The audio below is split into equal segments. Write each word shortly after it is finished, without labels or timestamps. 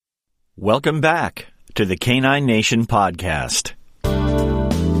Welcome back to the Canine Nation podcast.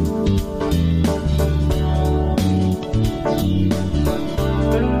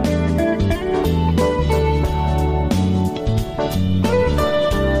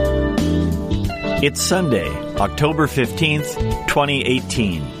 It's Sunday, October 15th,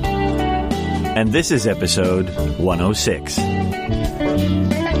 2018. And this is episode 106.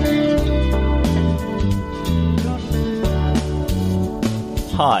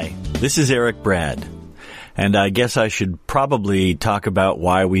 Hi, this is Eric Brad. And I guess I should probably talk about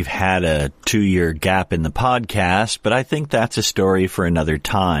why we've had a 2-year gap in the podcast, but I think that's a story for another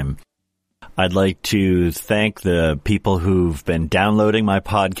time. I'd like to thank the people who've been downloading my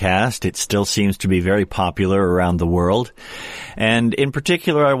podcast. It still seems to be very popular around the world. And in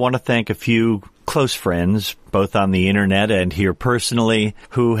particular, I want to thank a few close friends, both on the internet and here personally,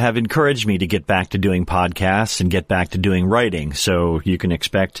 who have encouraged me to get back to doing podcasts and get back to doing writing. So you can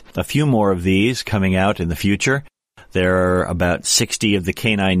expect a few more of these coming out in the future. There are about 60 of the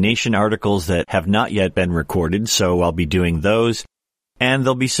Canine Nation articles that have not yet been recorded, so I'll be doing those. And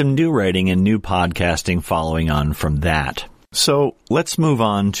there'll be some new writing and new podcasting following on from that. So let's move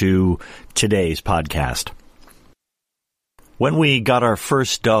on to today's podcast. When we got our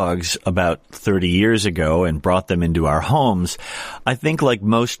first dogs about 30 years ago and brought them into our homes, I think like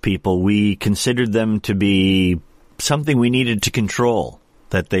most people, we considered them to be something we needed to control.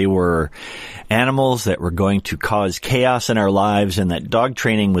 That they were animals that were going to cause chaos in our lives, and that dog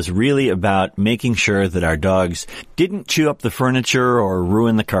training was really about making sure that our dogs didn't chew up the furniture or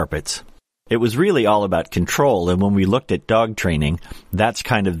ruin the carpets. It was really all about control, and when we looked at dog training, that's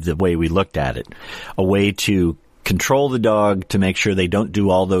kind of the way we looked at it. A way to control the dog to make sure they don't do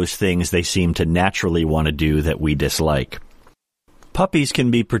all those things they seem to naturally want to do that we dislike. Puppies can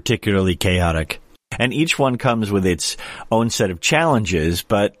be particularly chaotic. And each one comes with its own set of challenges,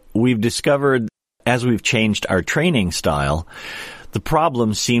 but we've discovered, as we've changed our training style, the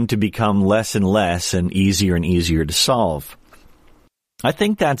problems seem to become less and less and easier to solve. I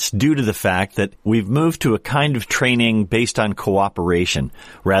think that's due to the fact that we've moved to a kind of training based on cooperation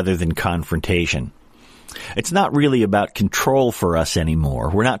rather than confrontation. It's not really about control for us anymore.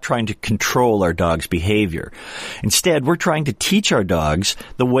 We're not trying to control our dog's behavior. Instead, we're trying to teach our dogs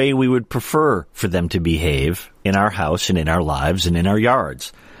the way we would prefer for them to behave in our house and in our lives and in our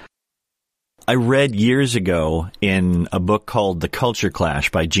yards. I read years ago in a book called The Culture Clash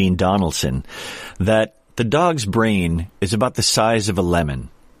by Gene Donaldson that the dog's brain is about the size of a lemon.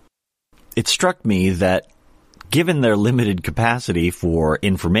 It struck me that given their limited capacity for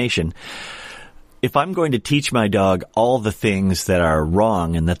information, if I'm going to teach my dog all the things that are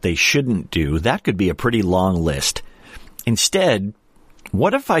wrong and that they shouldn't do, that could be a pretty long list. Instead,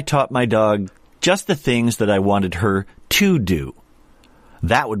 what if I taught my dog just the things that I wanted her to do?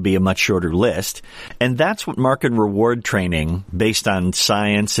 That would be a much shorter list. And that's what mark and reward training, based on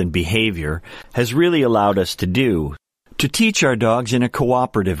science and behavior, has really allowed us to do. To teach our dogs in a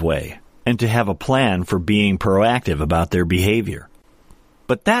cooperative way and to have a plan for being proactive about their behavior.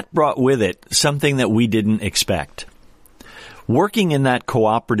 But that brought with it something that we didn't expect. Working in that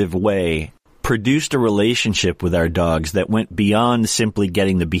cooperative way produced a relationship with our dogs that went beyond simply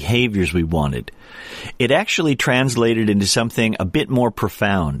getting the behaviors we wanted. It actually translated into something a bit more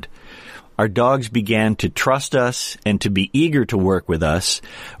profound. Our dogs began to trust us and to be eager to work with us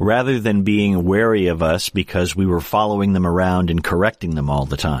rather than being wary of us because we were following them around and correcting them all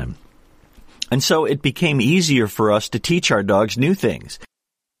the time. And so it became easier for us to teach our dogs new things.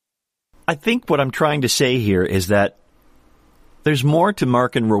 I think what I'm trying to say here is that there's more to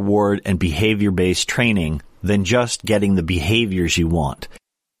mark and reward and behavior-based training than just getting the behaviors you want.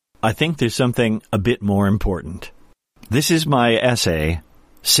 I think there's something a bit more important. This is my essay,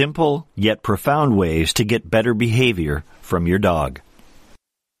 Simple Yet Profound Ways to Get Better Behavior from Your Dog.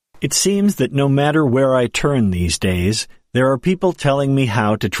 It seems that no matter where I turn these days, there are people telling me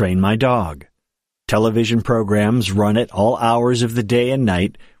how to train my dog. Television programs run at all hours of the day and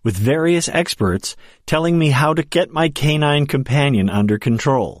night with various experts telling me how to get my canine companion under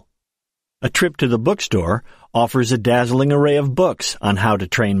control. A trip to the bookstore offers a dazzling array of books on how to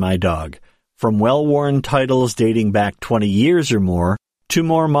train my dog, from well-worn titles dating back 20 years or more to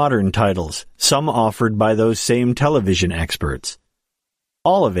more modern titles, some offered by those same television experts.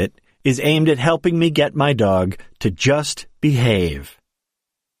 All of it is aimed at helping me get my dog to just behave.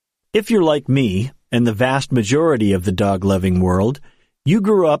 If you're like me, and the vast majority of the dog-loving world, you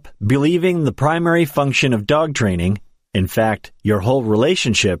grew up believing the primary function of dog training, in fact, your whole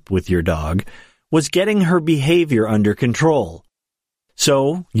relationship with your dog, was getting her behavior under control.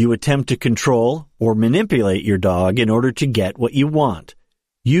 So, you attempt to control or manipulate your dog in order to get what you want.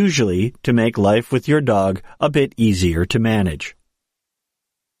 usually to make life with your dog a bit easier to manage.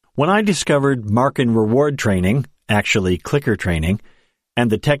 When I discovered mark and reward training, actually clicker training, and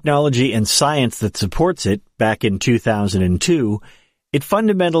the technology and science that supports it back in 2002, it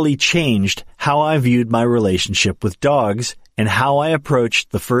fundamentally changed how I viewed my relationship with dogs and how I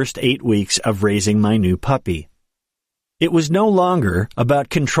approached the first 8 weeks of raising my new puppy. It was no longer about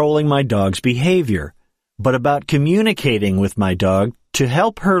controlling my dog's behavior, but about communicating with my dog to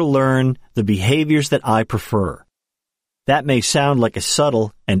help her learn the behaviors that I prefer. That may sound like a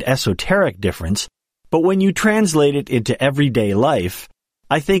subtle and esoteric difference, but when you translate it into everyday life,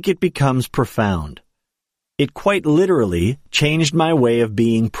 I think it becomes profound. It quite literally changed my way of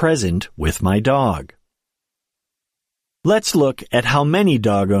being present with my dog. Let's look at how many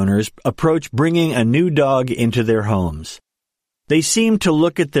dog owners approach bringing a new dog into their homes. They seem to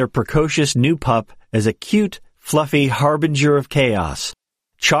look at their precocious new pup as a cute, fluffy harbinger of chaos,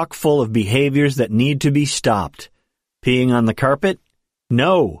 chock full of behaviors that need to be stopped. Peeing on the carpet?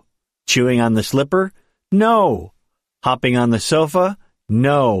 No. Chewing on the slipper? No. Hopping on the sofa?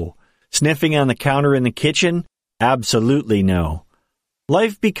 No. Sniffing on the counter in the kitchen? Absolutely no.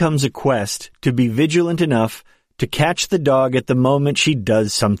 Life becomes a quest to be vigilant enough to catch the dog at the moment she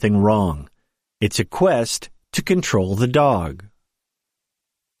does something wrong. It's a quest to control the dog.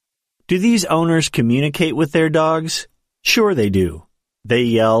 Do these owners communicate with their dogs? Sure they do. They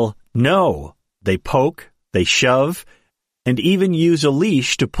yell, no. They poke, they shove, and even use a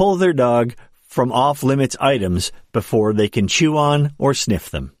leash to pull their dog from off-limits items before they can chew on or sniff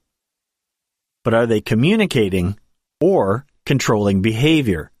them. But are they communicating or controlling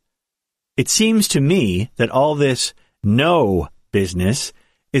behavior? It seems to me that all this no business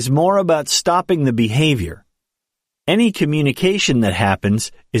is more about stopping the behavior. Any communication that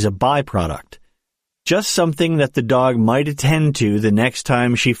happens is a byproduct, just something that the dog might attend to the next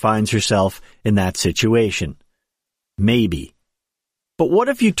time she finds herself in that situation. Maybe. But what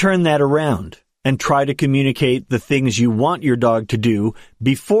if you turn that around and try to communicate the things you want your dog to do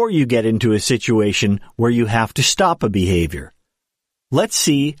before you get into a situation where you have to stop a behavior? Let's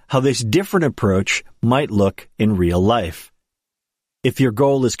see how this different approach might look in real life. If your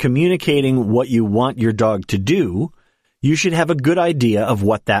goal is communicating what you want your dog to do, you should have a good idea of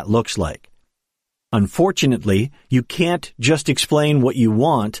what that looks like. Unfortunately, you can't just explain what you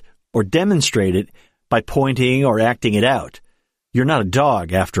want or demonstrate it by pointing or acting it out. You're not a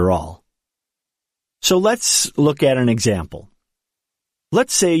dog, after all. So let's look at an example.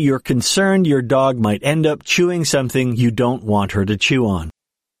 Let's say you're concerned your dog might end up chewing something you don't want her to chew on.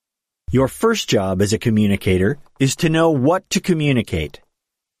 Your first job as a communicator is to know what to communicate.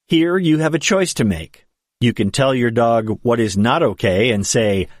 Here you have a choice to make. You can tell your dog what is not okay and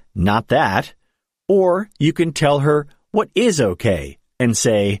say, not that, or you can tell her what is okay and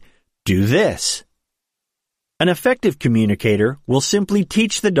say, do this. An effective communicator will simply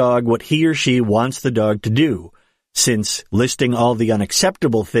teach the dog what he or she wants the dog to do, since listing all the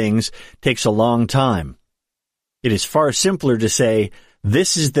unacceptable things takes a long time. It is far simpler to say,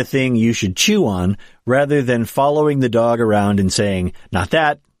 this is the thing you should chew on, rather than following the dog around and saying, not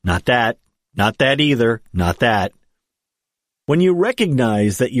that, not that, not that either, not that. When you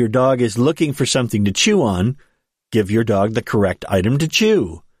recognize that your dog is looking for something to chew on, give your dog the correct item to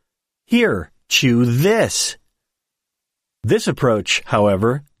chew. Here, chew this. This approach,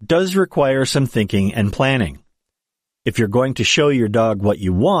 however, does require some thinking and planning. If you're going to show your dog what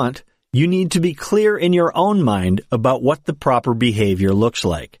you want, you need to be clear in your own mind about what the proper behavior looks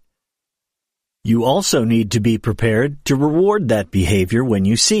like. You also need to be prepared to reward that behavior when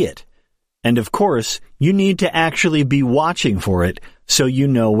you see it. And of course, you need to actually be watching for it so you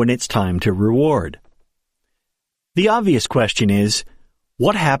know when it's time to reward. The obvious question is,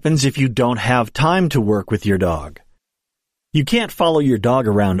 what happens if you don't have time to work with your dog? You can't follow your dog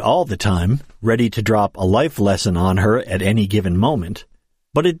around all the time, ready to drop a life lesson on her at any given moment,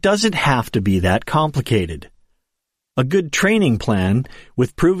 but it doesn't have to be that complicated. A good training plan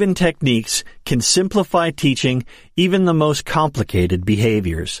with proven techniques can simplify teaching even the most complicated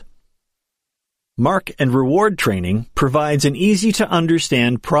behaviors. Mark and reward training provides an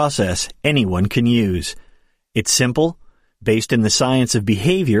easy-to-understand process anyone can use. It's simple, based in the science of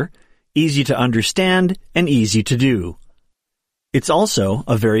behavior, easy to understand, and easy to do. It's also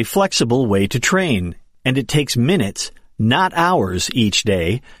a very flexible way to train, and it takes minutes, not hours each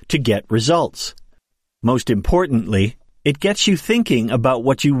day, to get results. Most importantly, it gets you thinking about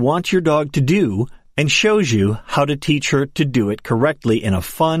what you want your dog to do and shows you how to teach her to do it correctly in a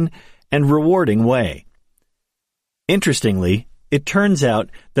fun and rewarding way. Interestingly, it turns out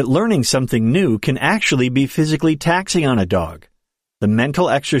that learning something new can actually be physically taxing on a dog. The mental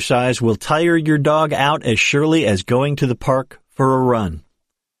exercise will tire your dog out as surely as going to the park for a run.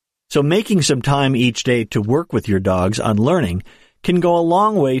 So making some time each day to work with your dogs on learning can go a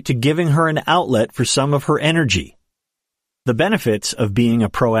long way to giving her an outlet for some of her energy. The benefits of being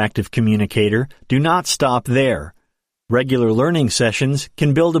a proactive communicator do not stop there. Regular learning sessions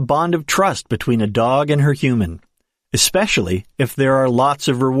can build a bond of trust between a dog and her human, especially if there are lots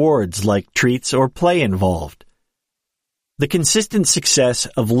of rewards like treats or play involved. The consistent success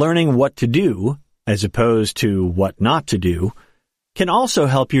of learning what to do, as opposed to what not to do, can also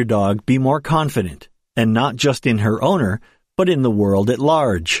help your dog be more confident, and not just in her owner, but in the world at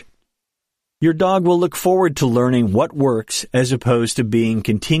large. Your dog will look forward to learning what works as opposed to being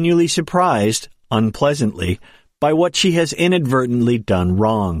continually surprised, unpleasantly, by what she has inadvertently done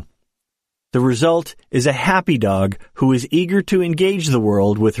wrong. The result is a happy dog who is eager to engage the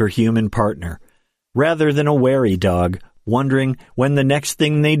world with her human partner, rather than a wary dog wondering when the next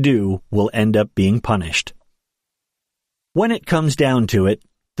thing they do will end up being punished. When it comes down to it,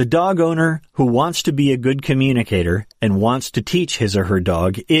 the dog owner who wants to be a good communicator and wants to teach his or her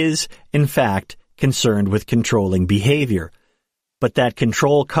dog is, in fact, concerned with controlling behavior. But that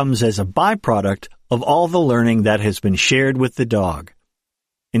control comes as a byproduct of all the learning that has been shared with the dog.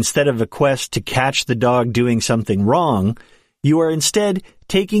 Instead of a quest to catch the dog doing something wrong, you are instead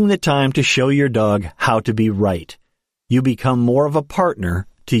taking the time to show your dog how to be right. You become more of a partner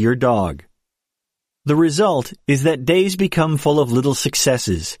to your dog. The result is that days become full of little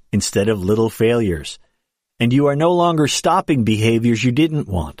successes instead of little failures, and you are no longer stopping behaviors you didn't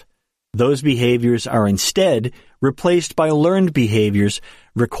want. Those behaviors are instead replaced by learned behaviors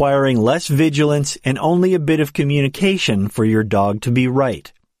requiring less vigilance and only a bit of communication for your dog to be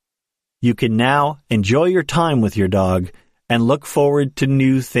right. You can now enjoy your time with your dog and look forward to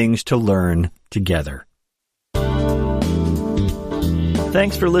new things to learn together.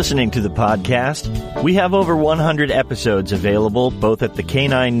 Thanks for listening to the podcast. We have over 100 episodes available both at the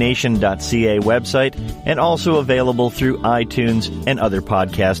caninenation.ca website and also available through iTunes and other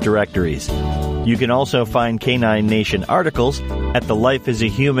podcast directories. You can also find Canine Nation articles at the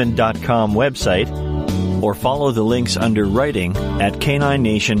lifeasahuman.com website or follow the links under writing at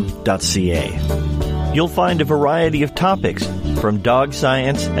caninenation.ca. You'll find a variety of topics, from dog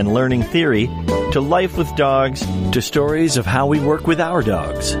science and learning theory to life with dogs to stories of how we work with our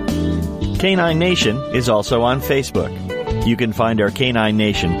dogs. Canine Nation is also on Facebook. You can find our Canine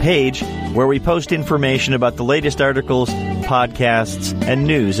Nation page where we post information about the latest articles, podcasts, and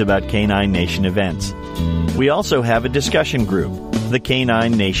news about Canine Nation events. We also have a discussion group, the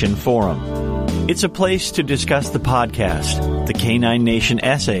Canine Nation Forum. It's a place to discuss the podcast, the Canine Nation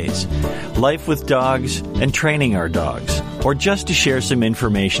essays, life with dogs, and training our dogs, or just to share some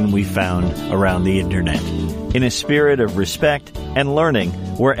information we found around the internet, in a spirit of respect and learning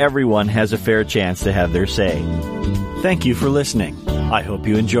where everyone has a fair chance to have their say. Thank you for listening. I hope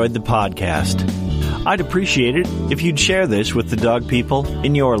you enjoyed the podcast. I'd appreciate it if you'd share this with the dog people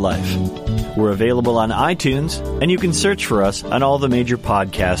in your life. We're available on iTunes, and you can search for us on all the major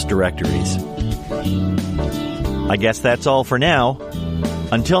podcast directories. I guess that's all for now.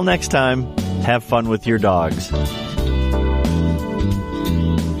 Until next time, have fun with your dogs.